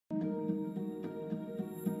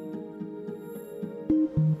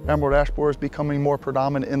Emerald ash borer is becoming more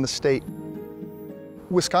predominant in the state.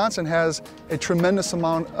 Wisconsin has a tremendous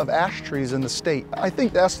amount of ash trees in the state. I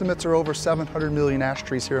think the estimates are over 700 million ash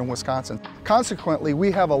trees here in Wisconsin. Consequently,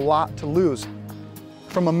 we have a lot to lose.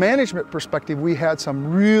 From a management perspective, we had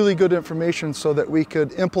some really good information so that we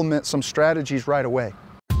could implement some strategies right away.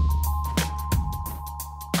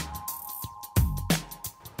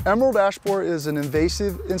 Emerald ash borer is an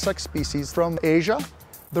invasive insect species from Asia.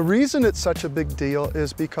 The reason it's such a big deal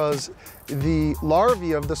is because the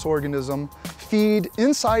larvae of this organism feed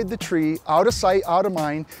inside the tree, out of sight, out of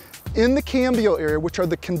mind, in the cambial area, which are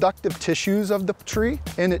the conductive tissues of the tree,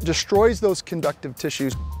 and it destroys those conductive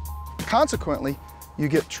tissues. Consequently, you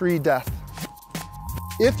get tree death.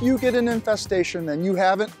 If you get an infestation and you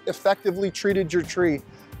haven't effectively treated your tree,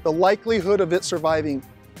 the likelihood of it surviving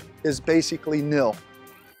is basically nil.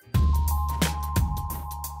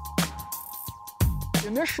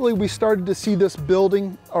 Initially, we started to see this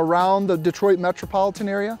building around the Detroit metropolitan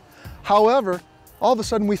area. However, all of a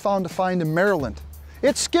sudden we found a find in Maryland.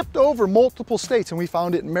 It skipped over multiple states and we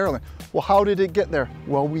found it in Maryland. Well, how did it get there?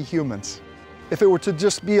 Well, we humans. If it were to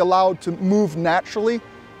just be allowed to move naturally,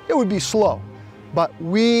 it would be slow. But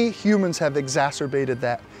we humans have exacerbated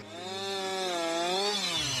that.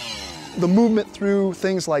 The movement through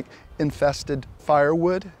things like infested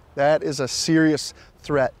firewood, that is a serious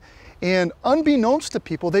threat. And unbeknownst to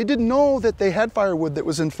people, they didn't know that they had firewood that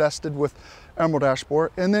was infested with emerald ash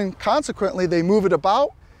borer, and then consequently they move it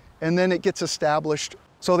about and then it gets established.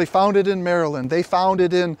 So they found it in Maryland, they found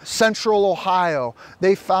it in central Ohio,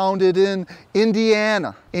 they found it in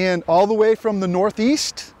Indiana, and all the way from the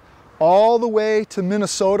Northeast, all the way to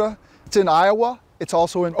Minnesota. It's in Iowa, it's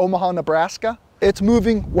also in Omaha, Nebraska. It's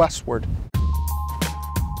moving westward.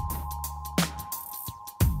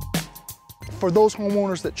 For those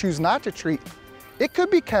homeowners that choose not to treat, it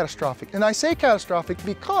could be catastrophic. And I say catastrophic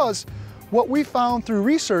because what we found through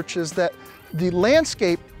research is that the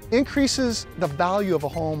landscape increases the value of a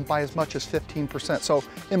home by as much as 15%. So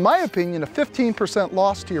in my opinion, a 15%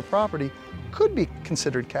 loss to your property could be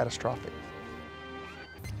considered catastrophic.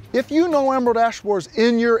 If you know emerald ash borers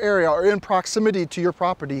in your area or in proximity to your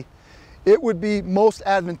property, it would be most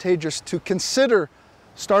advantageous to consider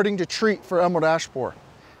starting to treat for emerald ash borer.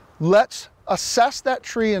 Let's assess that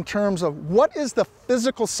tree in terms of what is the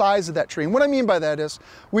physical size of that tree. And what I mean by that is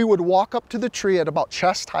we would walk up to the tree at about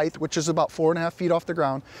chest height, which is about 4.5 feet off the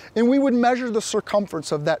ground, and we would measure the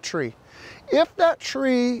circumference of that tree. If that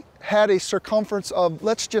tree had a circumference of,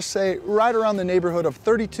 let's just say, right around the neighborhood of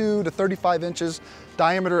 32 to 35 inches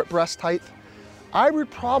diameter at breast height, I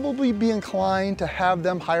would probably be inclined to have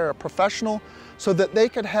them hire a professional so that they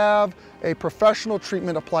could have a professional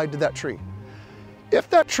treatment applied to that tree. If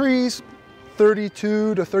that tree's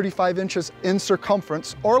 32 to 35 inches in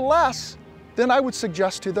circumference or less, then I would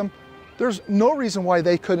suggest to them, there's no reason why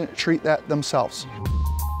they couldn't treat that themselves.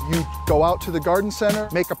 You go out to the garden center,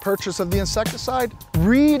 make a purchase of the insecticide,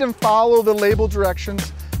 read and follow the label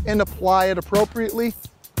directions, and apply it appropriately.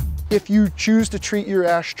 If you choose to treat your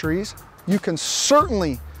ash trees, you can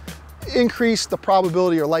certainly increase the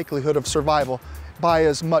probability or likelihood of survival by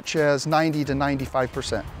as much as 90 to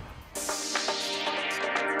 95%.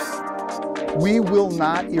 We will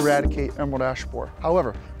not eradicate emerald ash borer.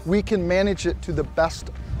 However, we can manage it to the best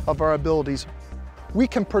of our abilities. We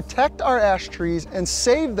can protect our ash trees and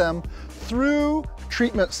save them through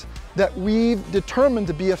treatments that we've determined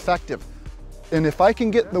to be effective. And if I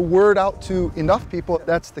can get the word out to enough people,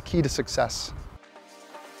 that's the key to success.